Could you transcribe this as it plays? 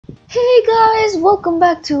Hey guys, welcome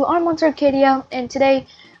back to Arcadia, and today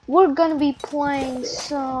we're gonna be playing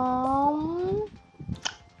some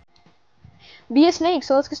Be a Snake.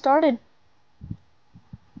 So let's get started.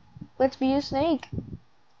 Let's be a snake.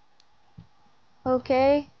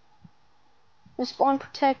 Okay. Respawn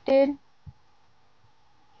protected.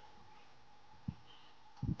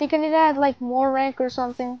 Think I need to add like more rank or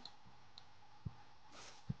something.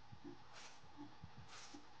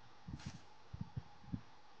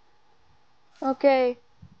 Okay.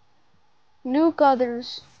 Nuke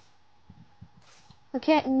others. I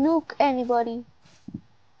can't nuke anybody.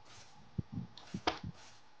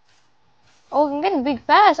 Oh, I'm getting big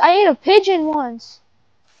fast. I ate a pigeon once.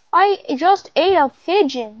 I just ate a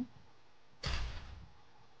pigeon.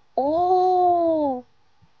 Oh.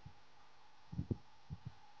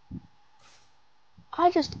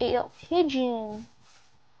 I just ate a pigeon.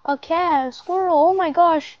 A cat, a squirrel, oh my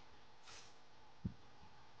gosh.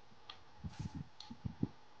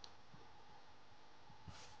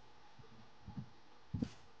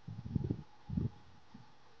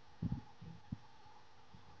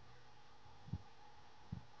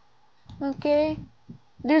 Okay.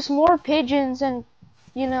 There's more pigeons and,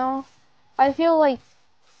 you know, I feel like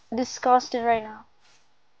disgusted right now.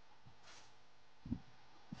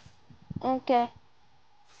 Okay.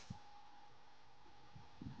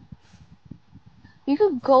 You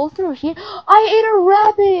could go through here. I ate a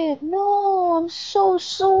rabbit! No, I'm so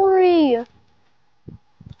sorry.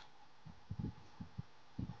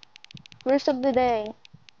 First of the day.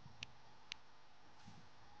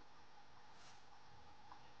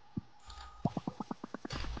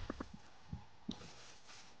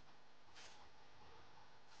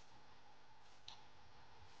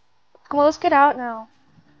 Come on, let's get out now.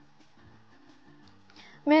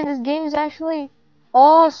 Man, this game is actually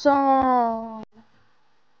awesome.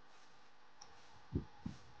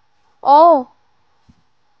 Oh.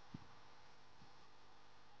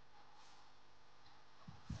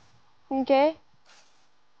 Okay.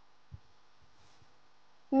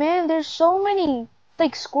 Man, there's so many,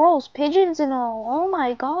 like, squirrels, pigeons, and all. Oh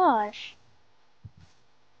my gosh.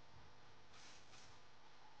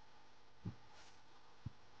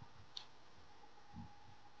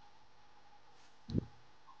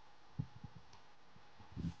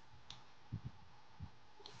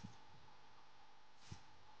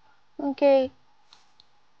 Okay.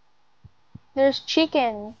 There's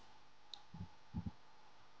chicken.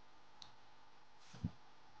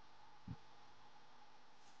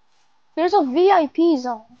 There's a VIP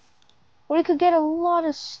zone where you could get a lot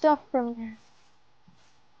of stuff from there.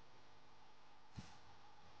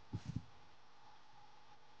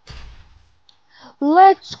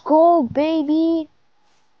 Let's go, baby.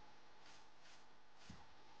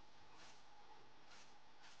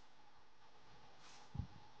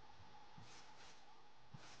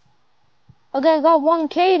 Okay, I got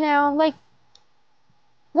 1K now. I'm like,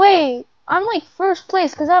 wait, I'm like first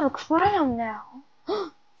place because I have a crown now.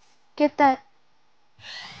 Get that.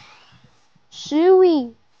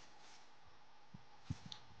 Suey.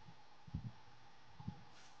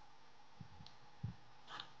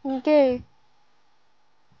 Okay.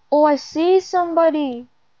 Oh, I see somebody.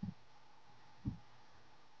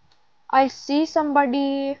 I see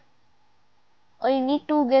somebody. I need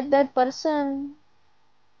to get that person.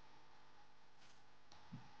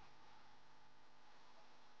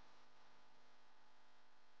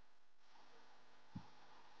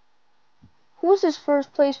 Who's this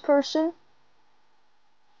first place person?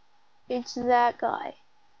 It's that guy.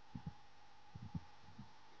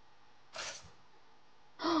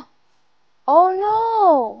 Oh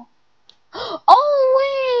no! Oh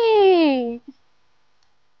wait!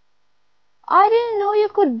 I didn't know you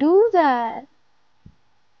could do that.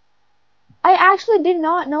 I actually did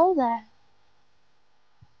not know that.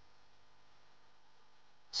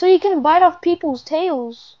 So you can bite off people's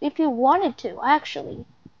tails if you wanted to, actually.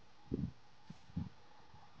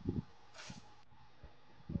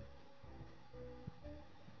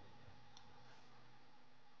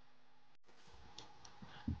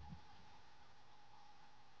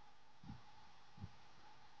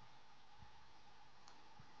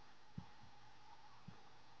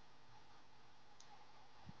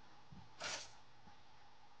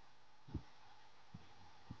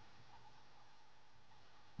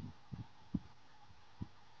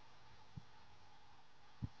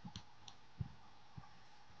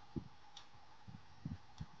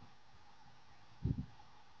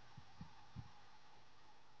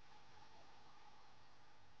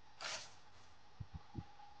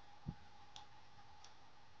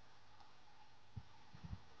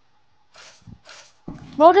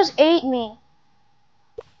 Bro just ate me.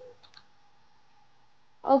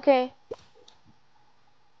 Okay.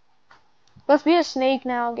 Let's be a snake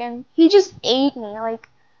now again. He just ate me.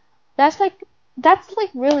 That's like, that's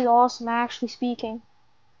like really awesome, actually speaking.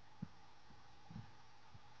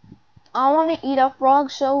 I want to eat a frog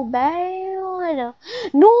so bad.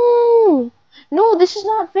 No! No, this is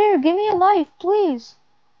not fair. Give me a life, please.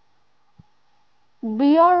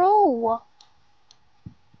 BRO.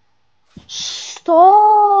 Stop!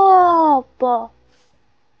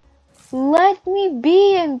 Let me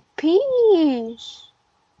be in peace.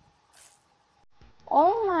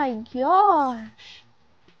 Oh my gosh.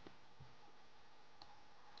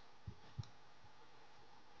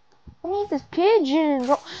 I need this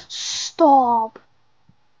pigeon. Stop.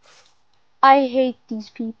 I hate these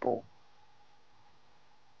people.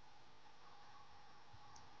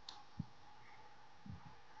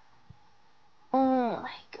 Oh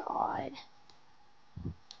my god.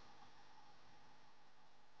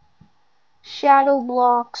 Shadow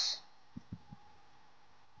blocks.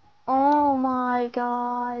 Oh my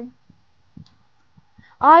god.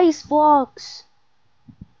 Ice blocks.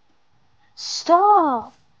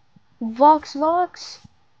 Stop. Vox Vox.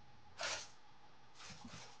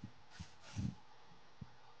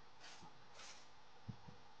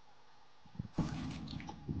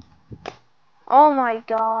 Oh my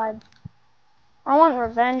god. I want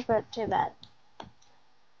revenge, but too bad.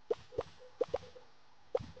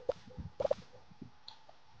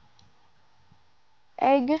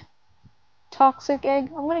 Egg. Toxic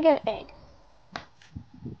egg. I'm gonna get an egg.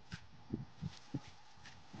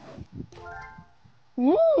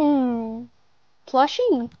 Mmm.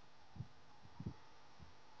 Plushie.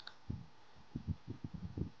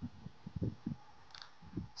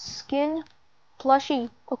 Skin. Plushie.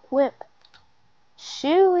 Equip.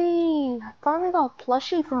 Shooey. I finally got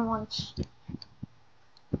plushie for once.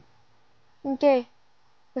 Okay.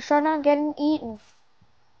 Let's try not getting eaten.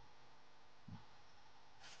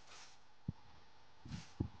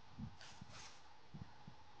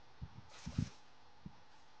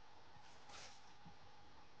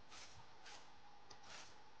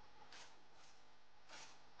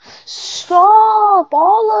 Stop!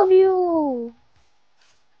 All of you!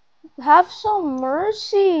 Have some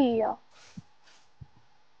mercy!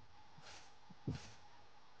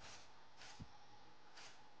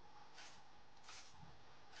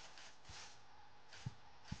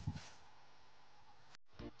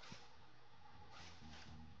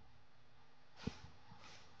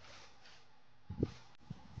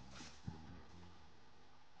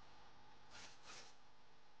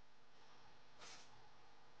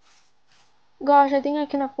 Gosh, I think I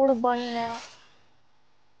can afford a bunny now.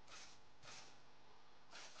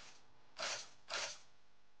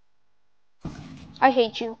 I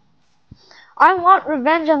hate you. I want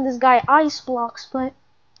revenge on this guy, Ice Blocks, but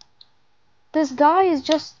this guy is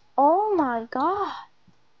just, oh my god.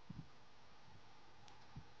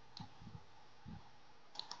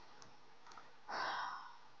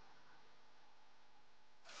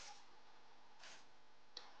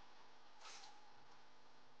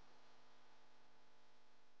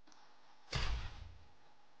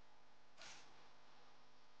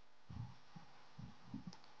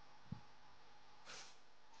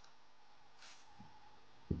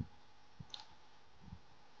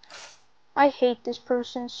 I hate this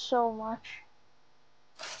person so much.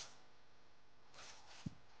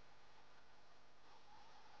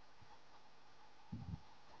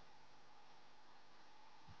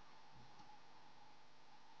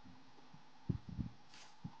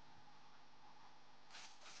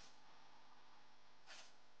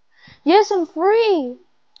 Yes, I'm free!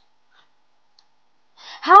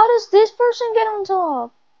 How does this person get on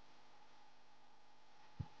top?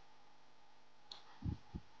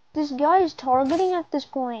 This guy is targeting at this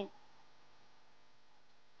point.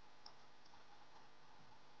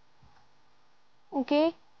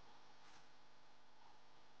 Okay?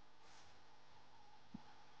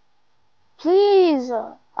 Please!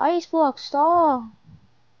 Ice Block, stop!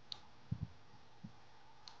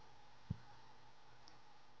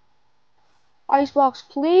 Ice Blocks,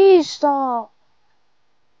 please stop!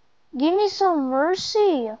 Give me some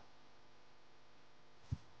mercy!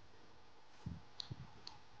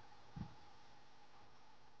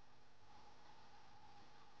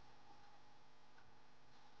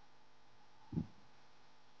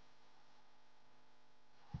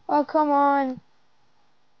 Oh, come on.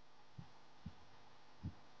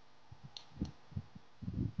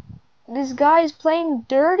 This guy is playing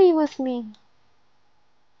dirty with me.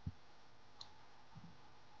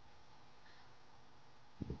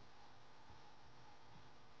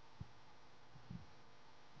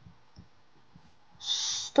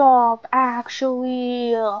 stop,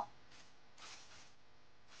 actually.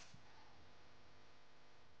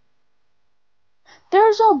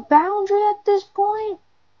 There's a boundary at this point.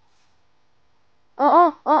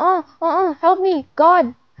 Help me,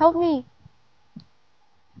 God, help me.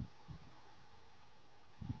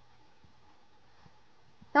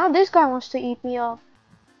 Now this guy wants to eat me up.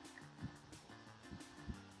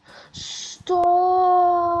 Stop.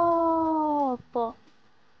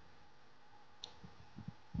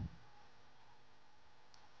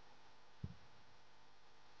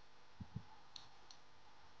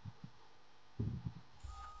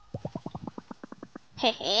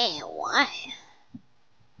 Hey, why?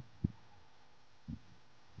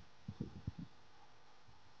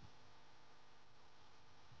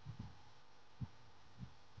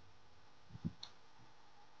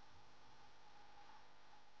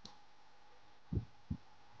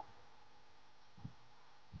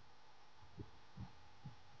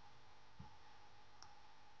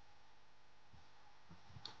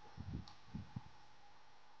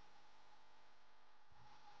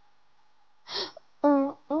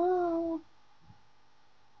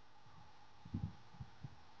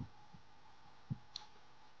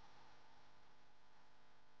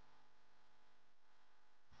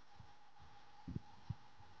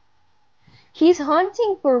 He's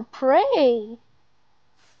hunting for prey.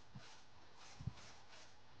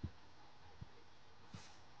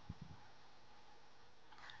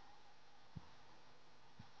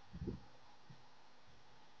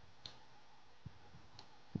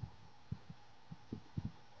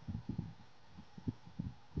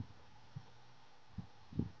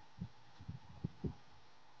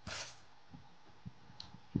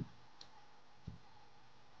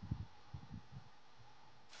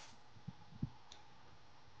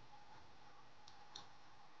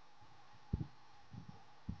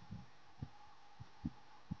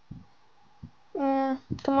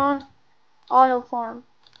 Come on, auto farm.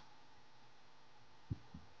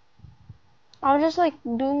 I'm just like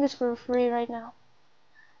doing this for free right now.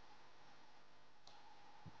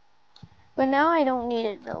 But now I don't need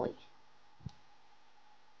it really.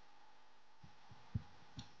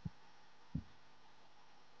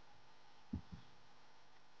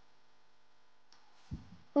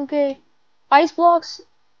 Okay, ice blocks.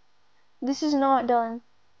 This is not done.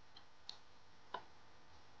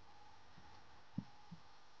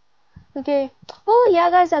 Okay. Well,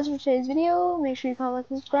 yeah, guys, that's for today's video. Make sure you comment, like,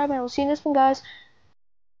 and subscribe, and I will see you in this one, guys.